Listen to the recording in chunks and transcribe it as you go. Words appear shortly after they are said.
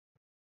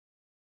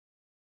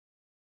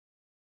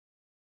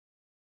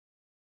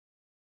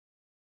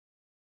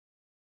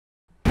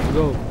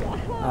go.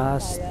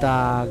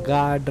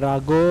 Astaga,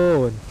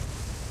 dragon.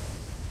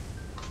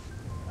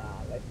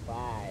 Let's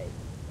fight.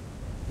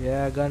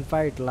 Yeah,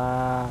 gunfight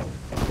lah.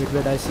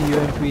 Wait, I see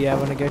UMP. I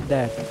wanna get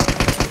that.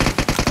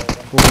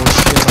 Oh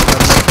shit, I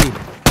got lucky.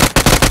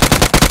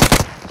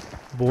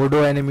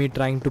 Bodo enemy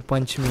trying to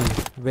punch me.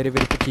 Very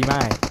picky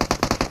man.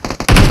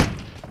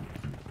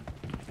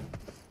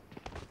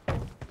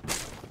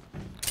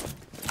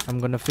 I'm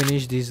gonna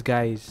finish these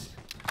guys.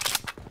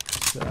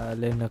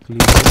 साले नकली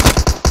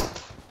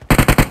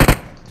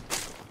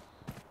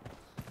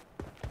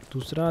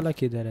दूसरा वाला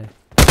किधर है?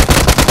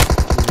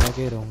 मैं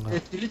कह रहूँगा.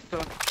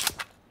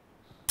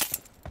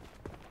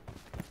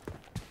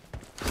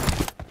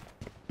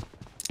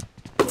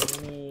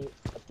 Send me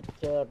a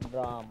picture,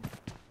 Drum.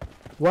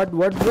 What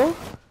bro?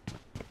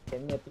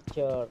 Send me a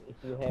picture if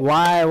you have.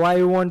 Why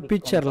you want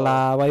picture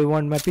la? Why you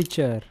want my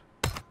picture?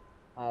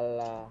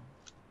 Allah.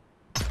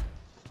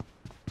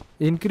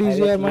 Increase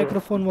your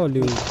microphone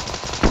volume.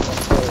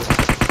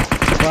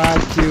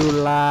 Fuck you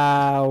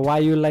la. Why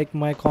you like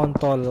my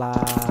console la?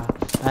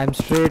 I'm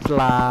straight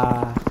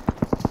la.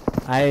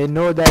 I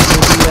know that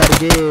maybe you are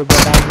gay,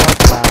 but I'm not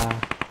la.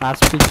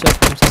 Ask picture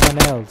from someone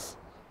else.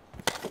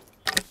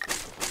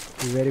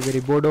 You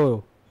very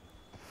bodoh.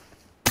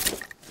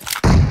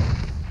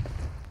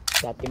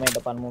 Hati main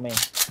depanmu main.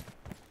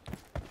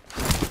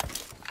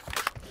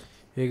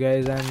 Hey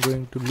guys, I'm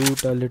going to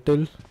loot a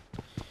little.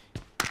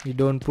 You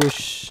don't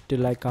push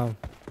till I come.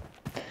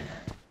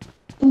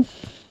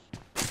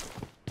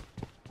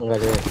 Enggak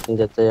ada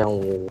senjata yang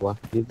wah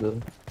gitu.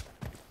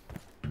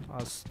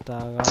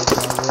 Astaga,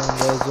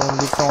 there's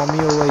only Tommy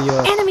over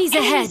here. Enemies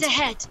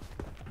ahead.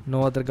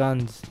 No other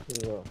guns.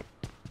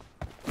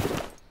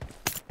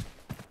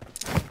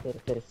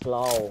 Very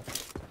slow.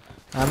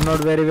 I'm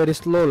not very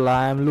slow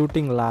la. I'm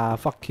looting la.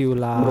 Fuck you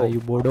la. Bro, you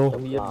bodo.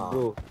 Come here,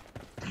 bro.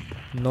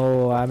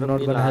 No, I'm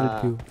not gonna help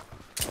lah. you.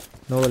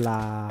 No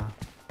la.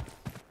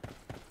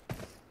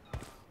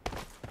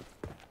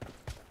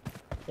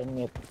 Send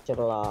me a picture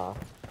lah.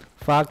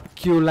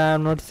 Fuck you la.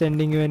 I'm not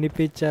sending you any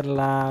picture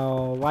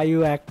la. Why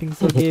you acting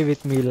so gay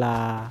with me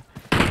la?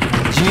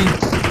 G.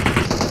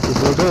 You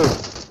bodo.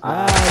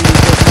 You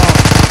just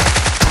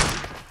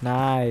knocked.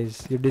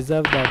 Nice. You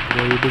deserve that,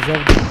 bro. You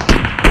deserve that.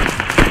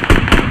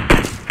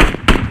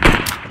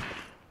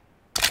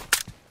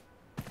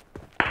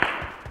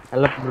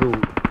 Help, bro.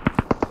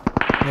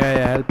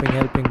 Yeah,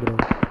 helping, bro.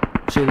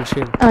 Chill.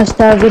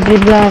 Astaga di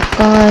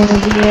belakang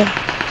dia.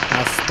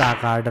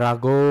 Astaga,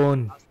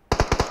 dragon.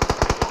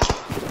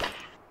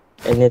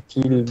 Any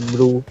chill,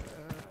 bro.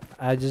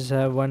 I just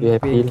have one You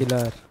have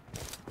painkiller.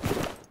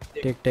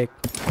 Take.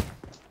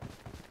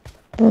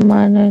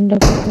 Mana anda?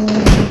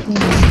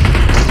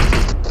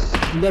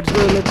 Let's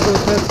go.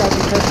 Third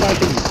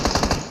party.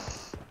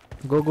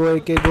 Go,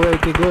 AK,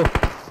 go.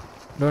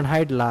 Don't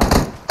hide la.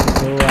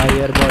 Oh, I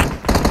hear bot.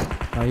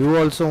 Now you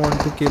also want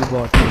to kill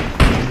bot.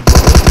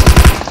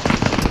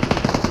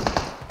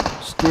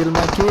 Steal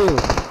my kill.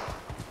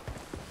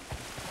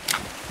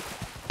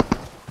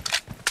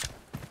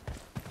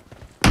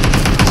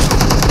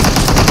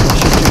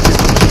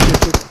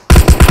 Shit.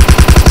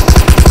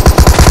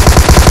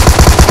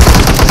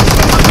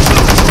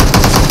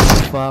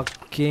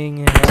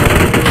 Fucking hell.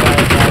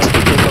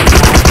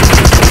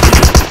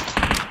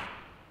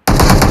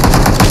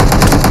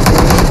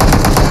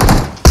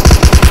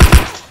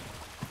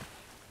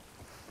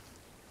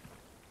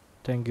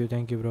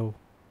 Thank you, bro.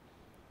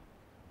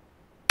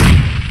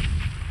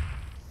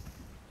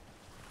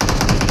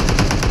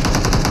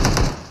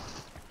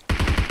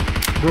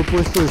 Go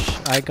push.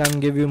 I can't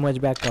give you much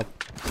backup.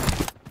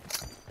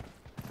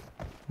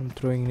 I'm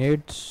throwing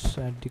nades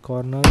at the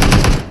corner.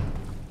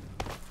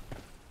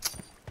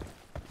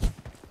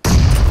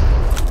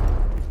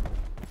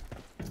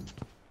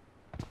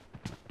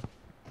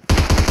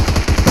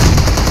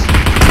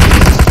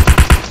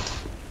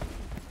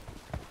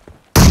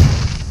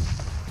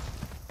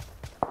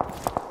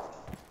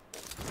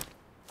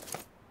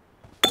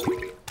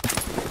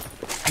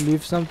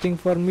 Leave something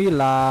for me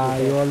la.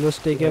 You always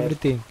take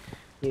everything.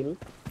 Heal.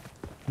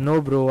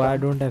 No bro, I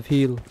don't have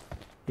heal.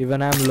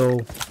 Even I'm low.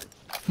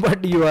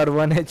 But you are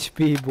 1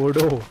 HP,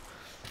 bodo.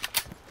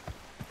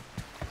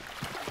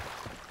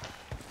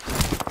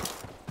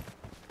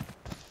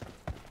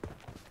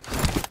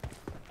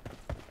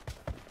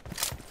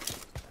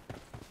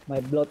 My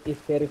blood is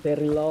very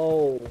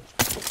low.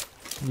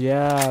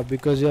 Yeah,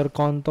 because your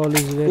console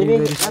is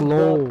very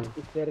slow.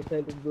 It's very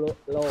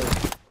low.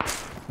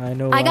 I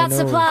know. I got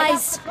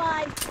supplies.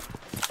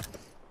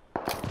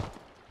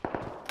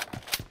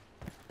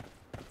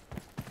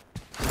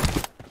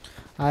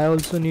 I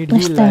also need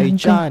heal,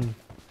 Aichan.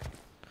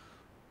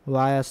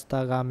 Why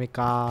Astaga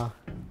Mika?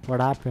 What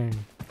happened?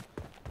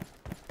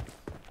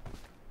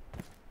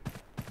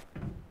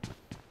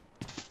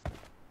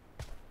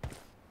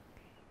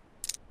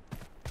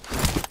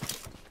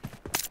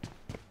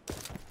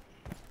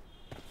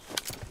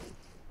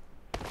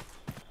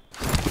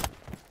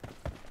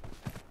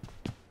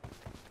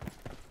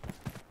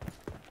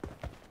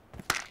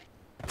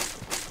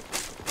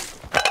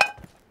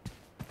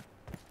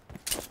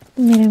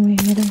 Mira,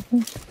 mira.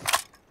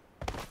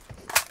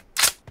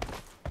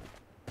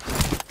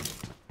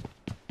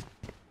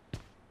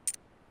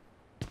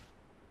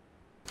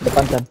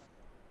 Depan kan.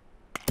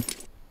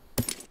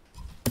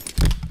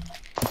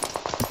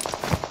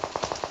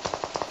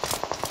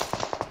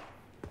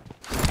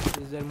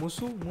 Is there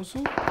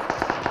Musu?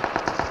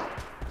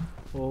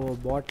 Oh,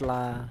 bot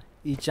la.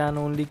 Ichan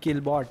only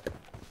kill bot.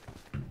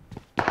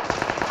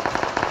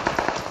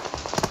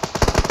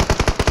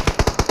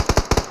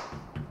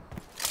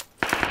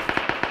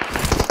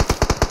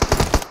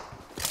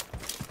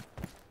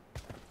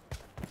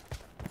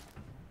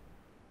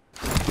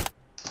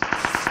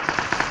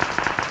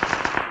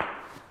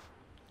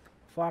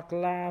 Fuck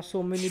la,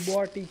 so many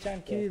bot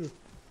Ichan kill.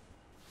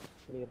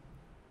 Clear.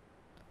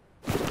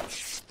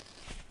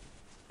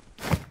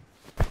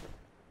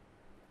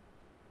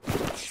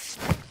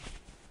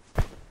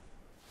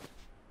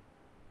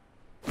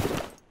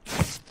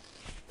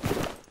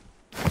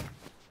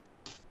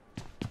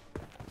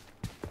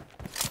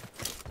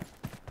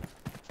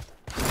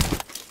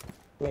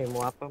 Mei,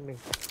 mau apa, Mei?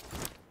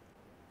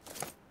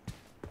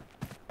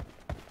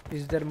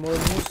 Is there more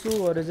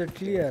Musu or is it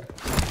clear?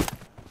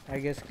 I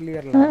guess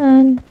clear la.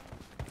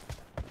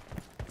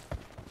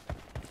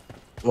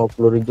 Mau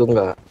peluru hijau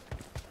nggak?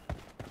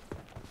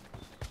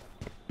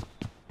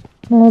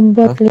 Mau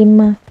bot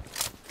 5.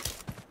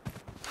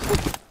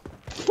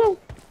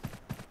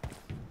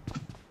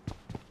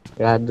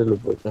 Nggak ada lu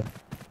buatnya.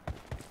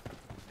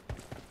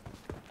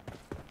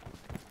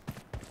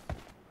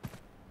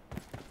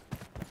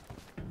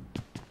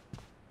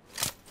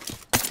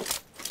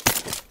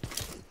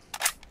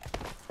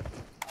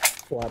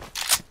 What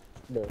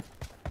the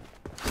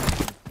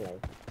play?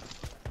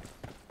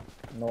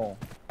 No.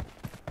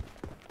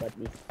 What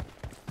is?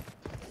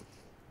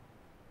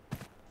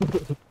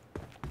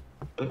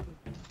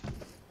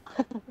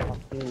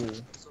 Fuck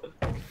you.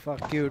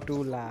 Fuck you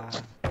too la.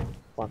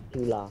 Fuck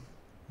you lah.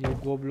 You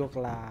goblok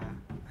la.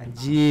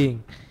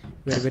 Anjing.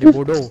 Very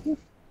bodoh.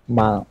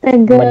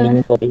 Astaga.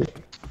 Mending sorry.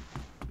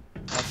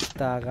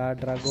 Astaga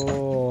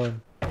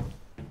dragon.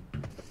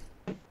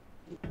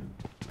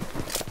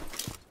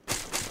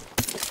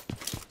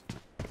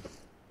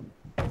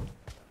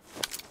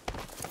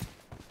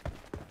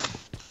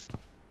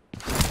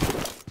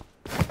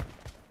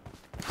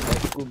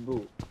 Let's go,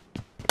 bro.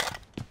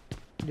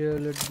 Yeah,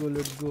 let's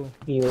go.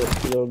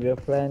 Your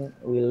girlfriend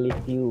will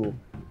leave you.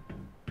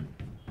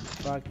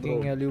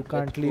 Fucking Bro, hell, you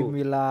can't let's leave go.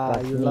 me la.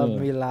 Trust You me. love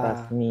me la.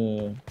 Trust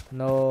me.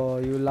 No,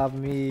 you love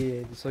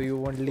me, so you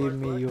won't leave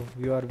me.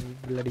 You are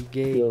bloody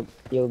gay.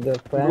 Your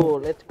girlfriend Bro,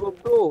 let's go,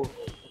 bro.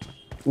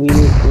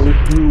 will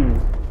leave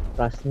you.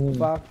 Trust me.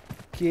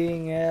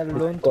 Fucking hell,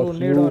 don't throw Because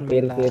nade you on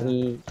me very la.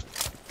 very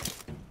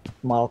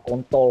small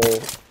control.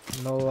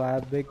 No, I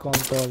have big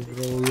control,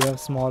 bro. You have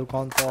small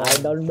control.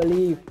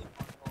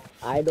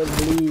 I don't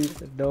believe.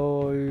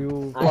 No,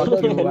 you. I Fuck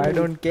don't you. I believe.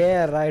 don't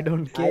care. I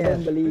don't I care.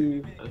 don't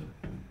believe.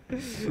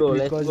 Bro,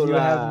 let's Because go you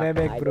have lah.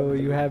 mimic, I bro. don't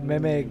You have believe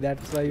mimic. you.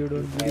 That's why you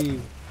don't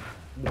believe.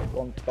 Big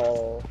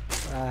control.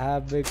 I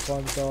have big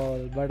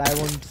control, but I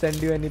won't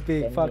send you any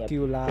pic. Send me Fuck a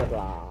you la. picture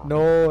lah.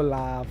 No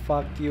la.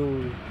 Fuck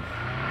you.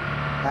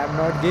 I'm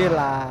not gay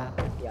la.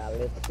 Yeah,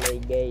 let's play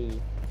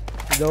gay.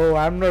 No,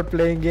 I'm not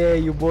playing gay.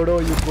 You bodo,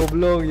 you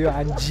goblok, you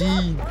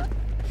anjing.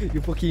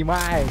 You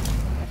pokimai.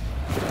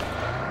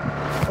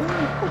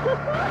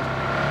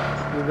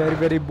 You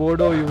very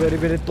bodo. You very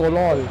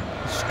tolol.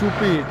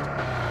 Stupid.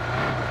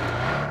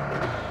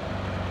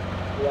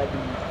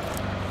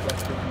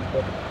 Justin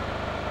Bieber.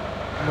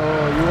 No,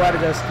 you are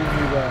Justin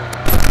Bieber.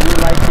 You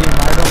like him.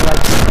 I don't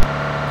like him.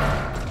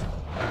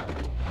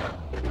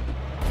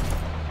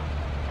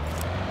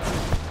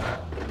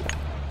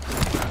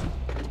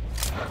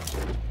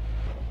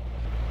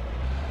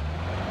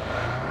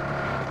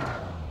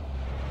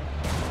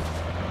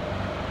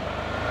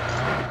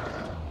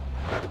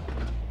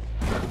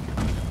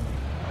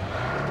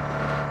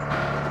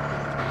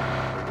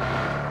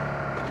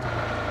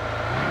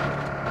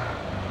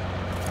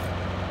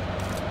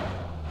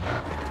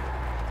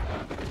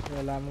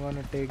 Well, I'm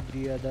gonna take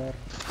the other.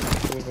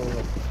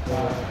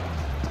 Wow.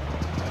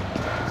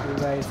 You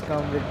guys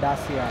come with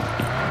Dacia.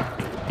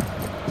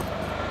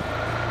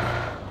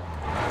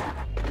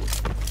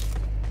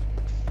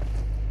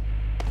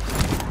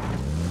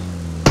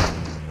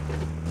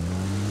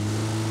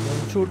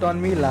 Don't shoot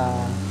on me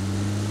la.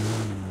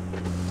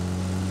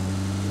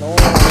 No,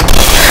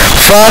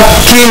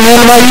 Fucking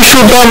hell, why you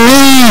shoot on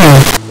me?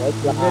 wait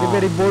You lah.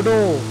 very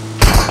bodo.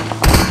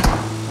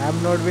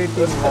 I'm not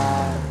waiting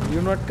la.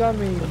 You're not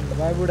coming.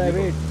 Why would I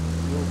wait?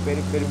 You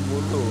very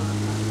bodoh.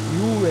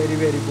 You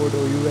very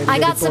bodo. You very I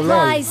got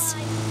tolol. supplies.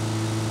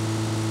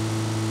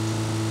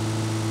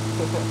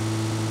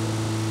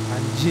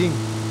 Anjing.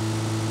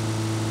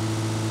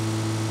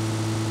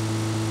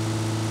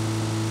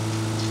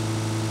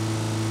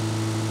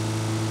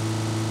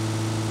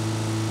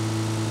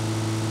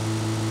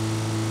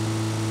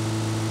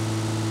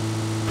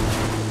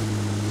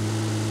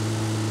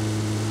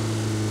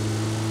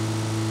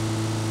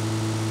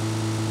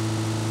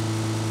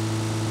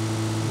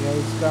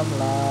 Guys, come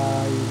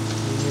lah. You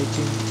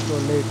making so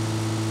late?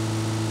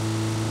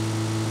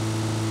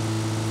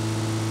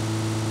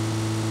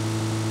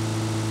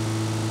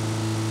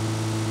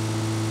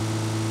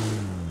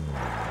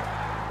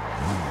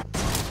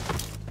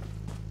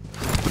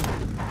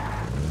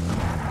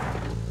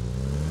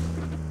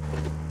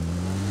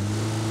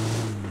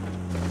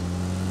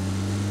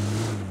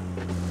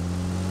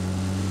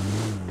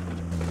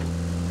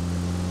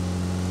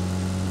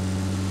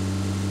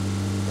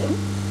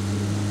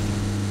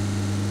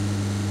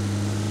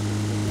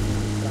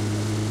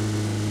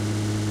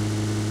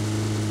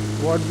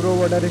 What bro,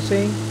 what are you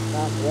saying?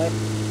 Wait.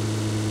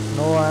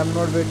 No, I'm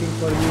not waiting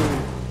for you.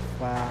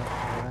 Fuck.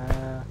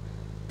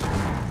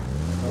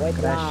 Wait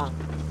crashed. lah.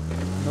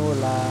 No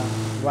lah.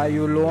 Why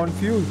you low on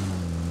fuel?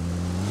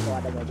 Oh,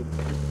 ada mobil.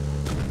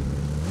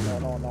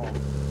 No.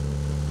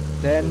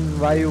 Then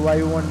why you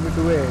want me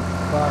to wait?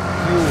 Fuck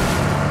you.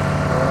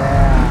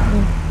 Yeah.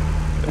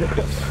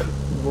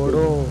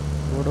 Bodo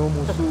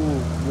musuh.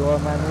 You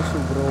are my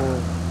musuh bro.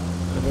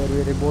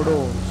 Very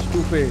bodo.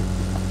 Stupid.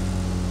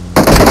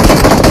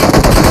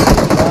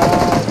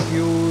 Fuck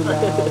you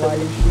lah. Why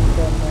you shoot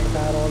on my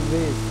car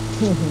always?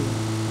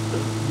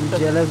 You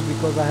jealous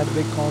because I have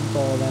big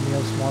console and you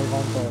have small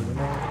console, you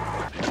know?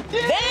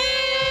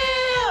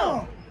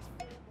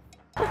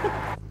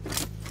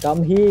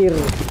 Come here.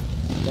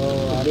 No,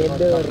 I will not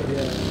Together. come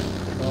here.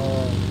 No.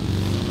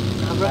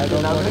 I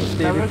don't want to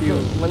stay with you.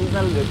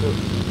 Mental gitu.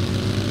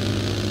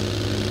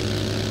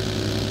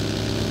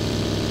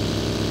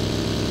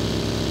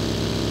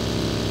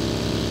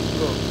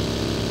 Bro.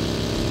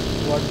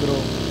 What bro?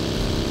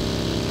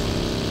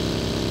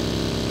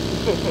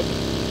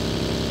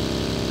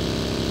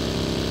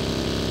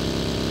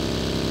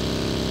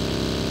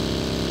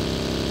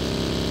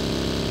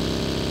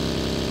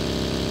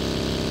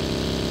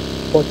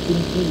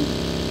 Pochinki.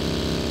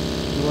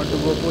 You want to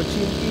go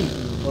Pochinki?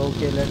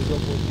 Okay, let's go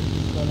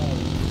Pochinki. Come on.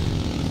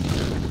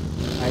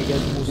 I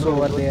guess Musa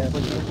over there.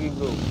 Pochinki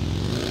bro.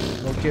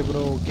 Okay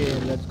bro, okay,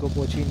 let's go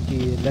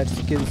Pochinki. Let's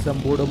kill some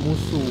Bodo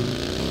Musu.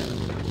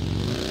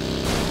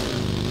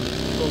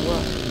 So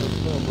what?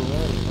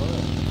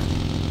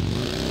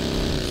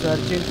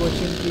 Searching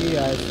Pochinki,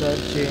 I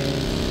searching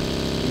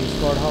the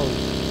squad house.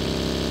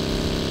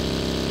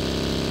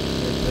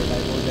 Wait, I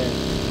go there.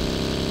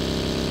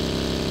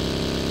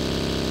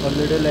 A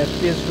little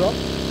FPS drop?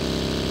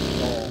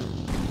 No.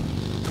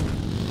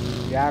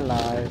 Yeah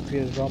lah,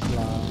 FPS drop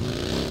lah.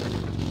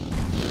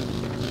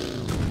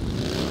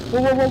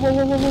 Whoa,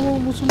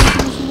 Musu.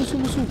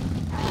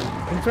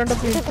 In front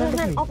of me.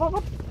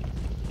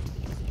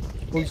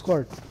 Full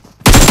squad.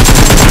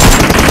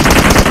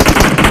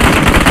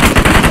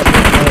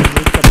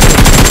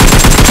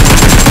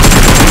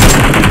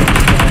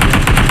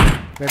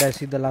 Wait, I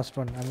see the last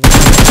one.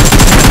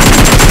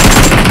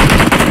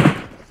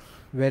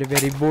 Very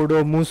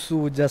Bodo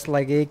Musu, just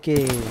like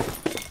AK.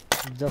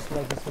 Just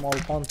like a small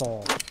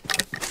console.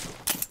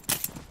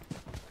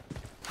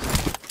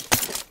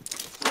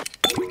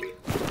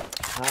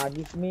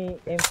 Give me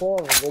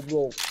M4,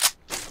 goblok.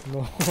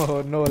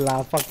 No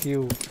lah, fuck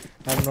you.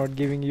 I'm not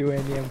giving you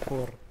any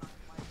M4.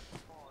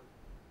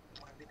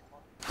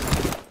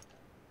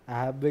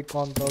 I have big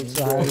console,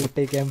 so I will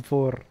take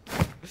M4.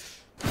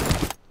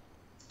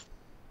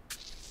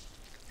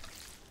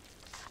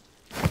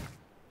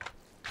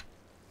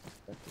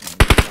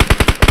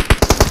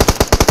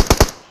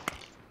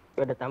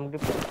 Ada tam grip.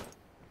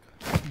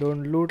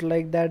 Don't loot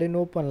like that in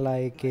open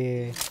like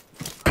a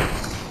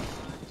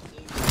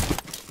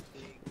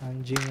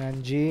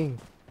anjing.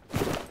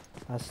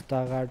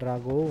 Astaga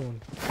dragon.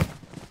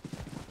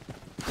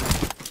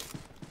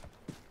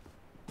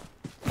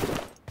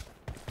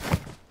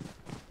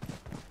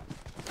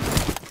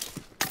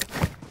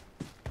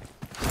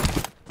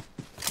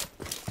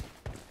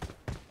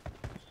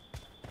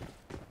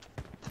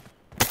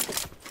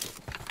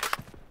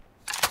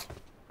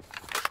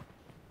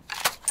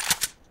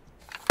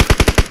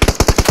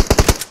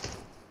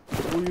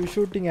 Who you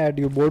shooting at,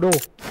 you Bodo?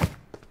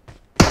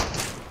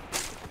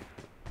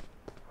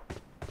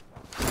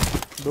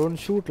 Don't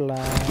shoot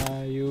lah,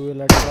 you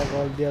will attract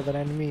all the other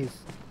enemies.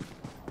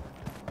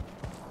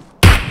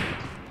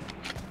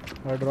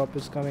 A drop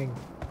is coming.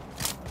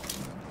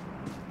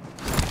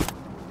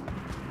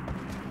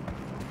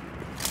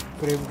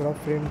 Frame drop.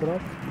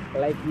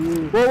 Like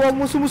you. Whoa,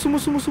 musuh.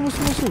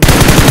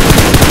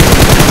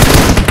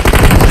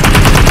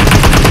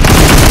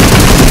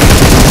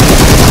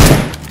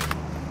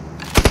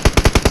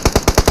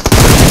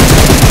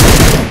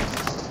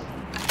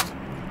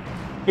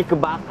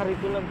 Kebakar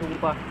itu lah,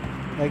 sumpah.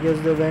 I guess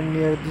they went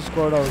near the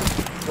squad house.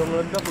 Udah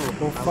meledak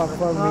loh. Oh fuck,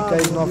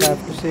 Mika is not, I have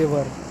to save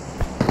her.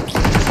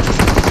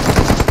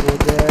 Go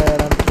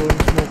there, I'm throwing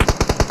smoke.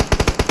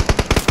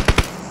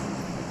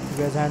 You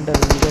guys handle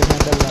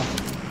now.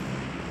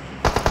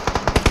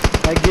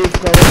 I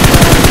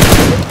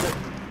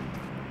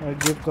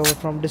give cover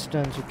from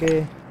distance,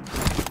 okay?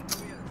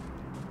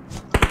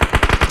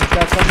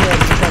 Mika, come here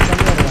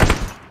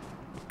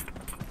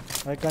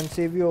now. I can't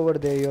save you over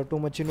there, you're too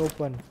much in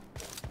open.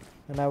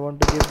 And I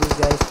want to give these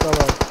guys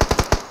cover.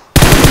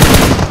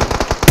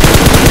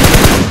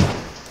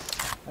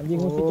 Anjing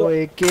musuh, Oh, Cok.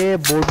 AK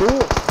bodoh.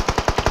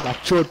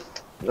 Bacot.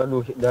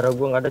 Aduh, darah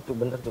gua nggak ada tuh,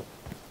 bentar tuh.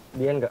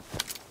 Dia enggak.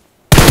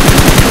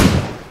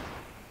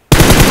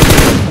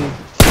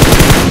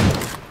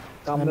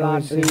 I know Kamla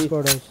it's in Dris.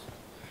 squad house.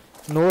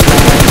 No,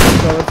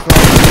 cover from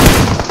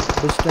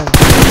distance.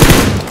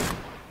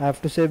 I have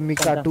to save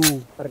Mika Chan,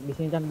 too. tarik di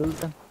sini Chan dulu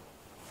Chan.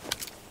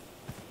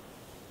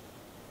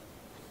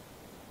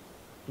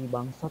 Di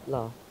bangsat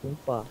lah,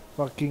 sumpah.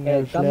 Fucking Eh,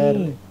 hell flare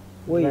kami.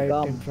 Woi, right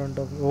come. in front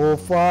of you. Oh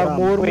fuck, Come.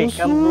 more Wait,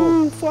 come,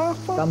 bro. musuh.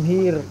 Fuck. Come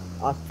here.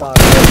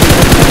 Astaga.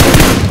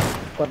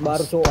 Squad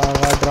baru, Cok.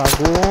 Astaga,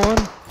 dragon.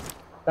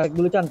 Tarik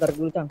dulu Chan, tarik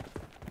dulu Chan.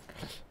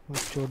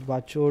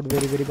 Bacot,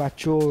 very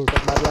bacot.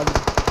 Squad baru lagi.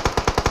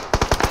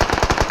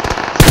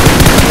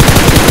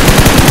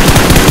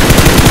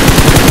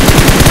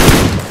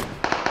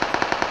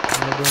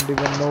 I don't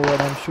even know what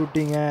I'm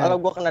shooting at. Kalau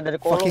gua kena dari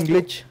kolong. Fucking tuh.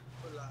 glitch.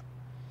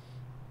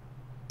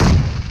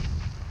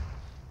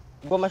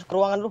 Gua masuk ke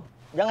ruangan lu.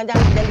 Jangan di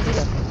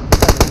sini.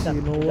 See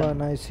no one,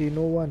 I see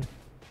no one.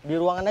 Di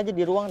ruangan aja,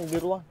 di ruang.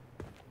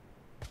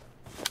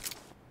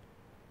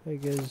 I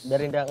guess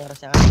Biarin dia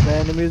ngeres yang the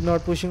enemy is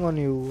not pushing on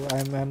you.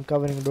 I'm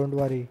covering, don't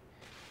worry.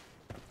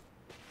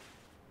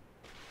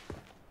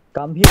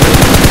 Come here.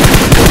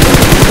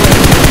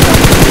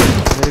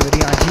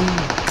 Very anjing.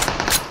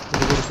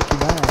 Very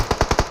fucking man.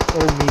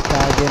 Oh, Mika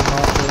again,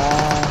 not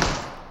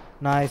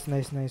last.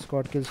 Nice.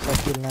 Squad kill,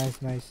 nice.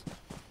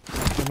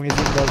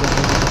 Amazing, guys,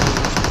 amazing.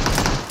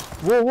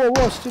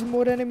 Whoa, still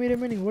more enemy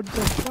remaining. What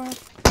the fuck?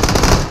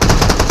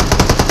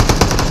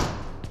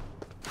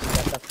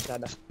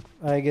 Ada.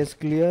 I guess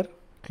clear,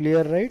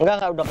 right?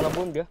 Enggak, udah kena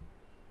bom dia.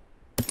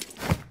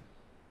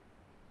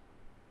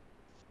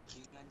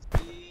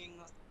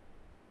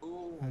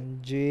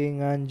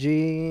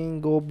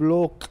 Anjing,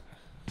 goblok.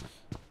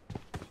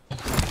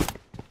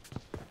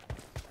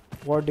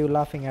 What are you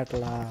laughing at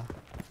lah?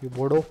 You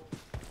bodoh?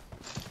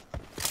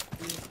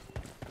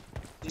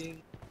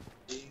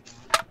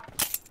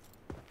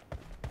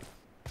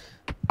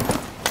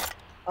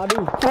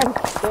 Aduh.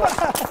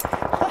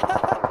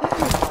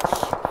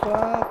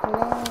 Fuck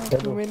lah,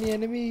 too many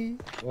enemy.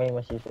 Mei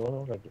masih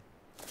turun lagi.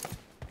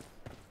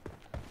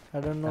 I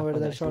don't know where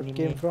the shot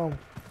came from.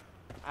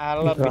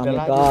 Alah, Rame beda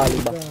lagi. kali,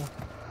 Bang.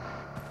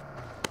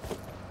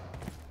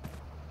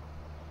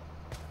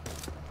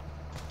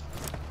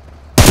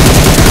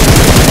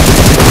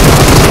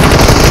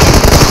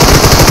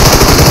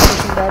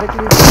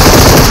 Directly.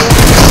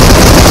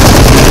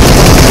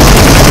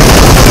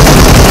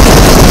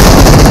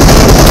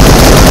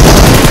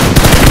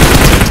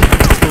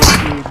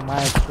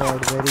 My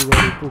squad,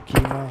 very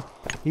pooky my.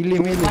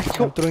 Heal him.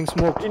 I'm throwing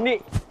smoke. Ini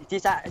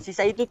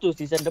sisa itu tuh,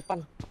 sisa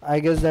depan. I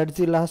guess that's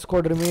the last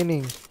squad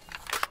remaining.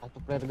 Satu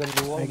player gun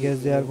doang. I guess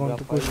they are going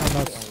to push on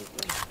us.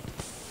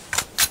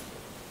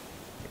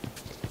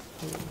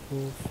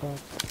 Oh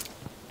fuck.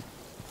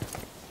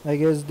 I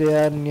guess they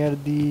are near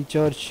the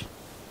church.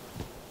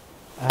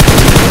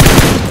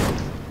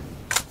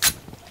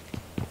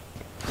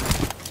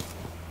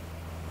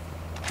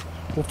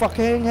 Oh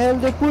fucking hell,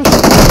 they push!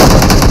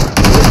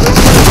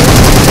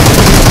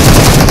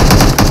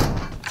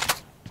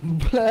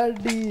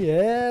 Bloody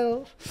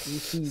hell!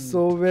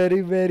 So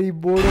very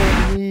bodo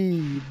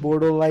me.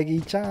 Bodo like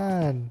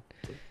Ichan.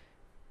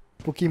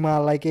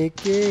 Pokemon like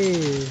AK.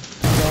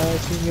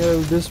 Fucking hell,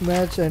 this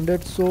match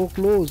ended so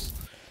close.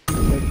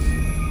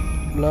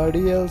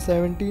 Bloody hell,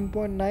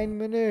 17.9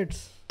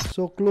 minutes.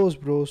 So close,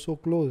 bro, so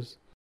close.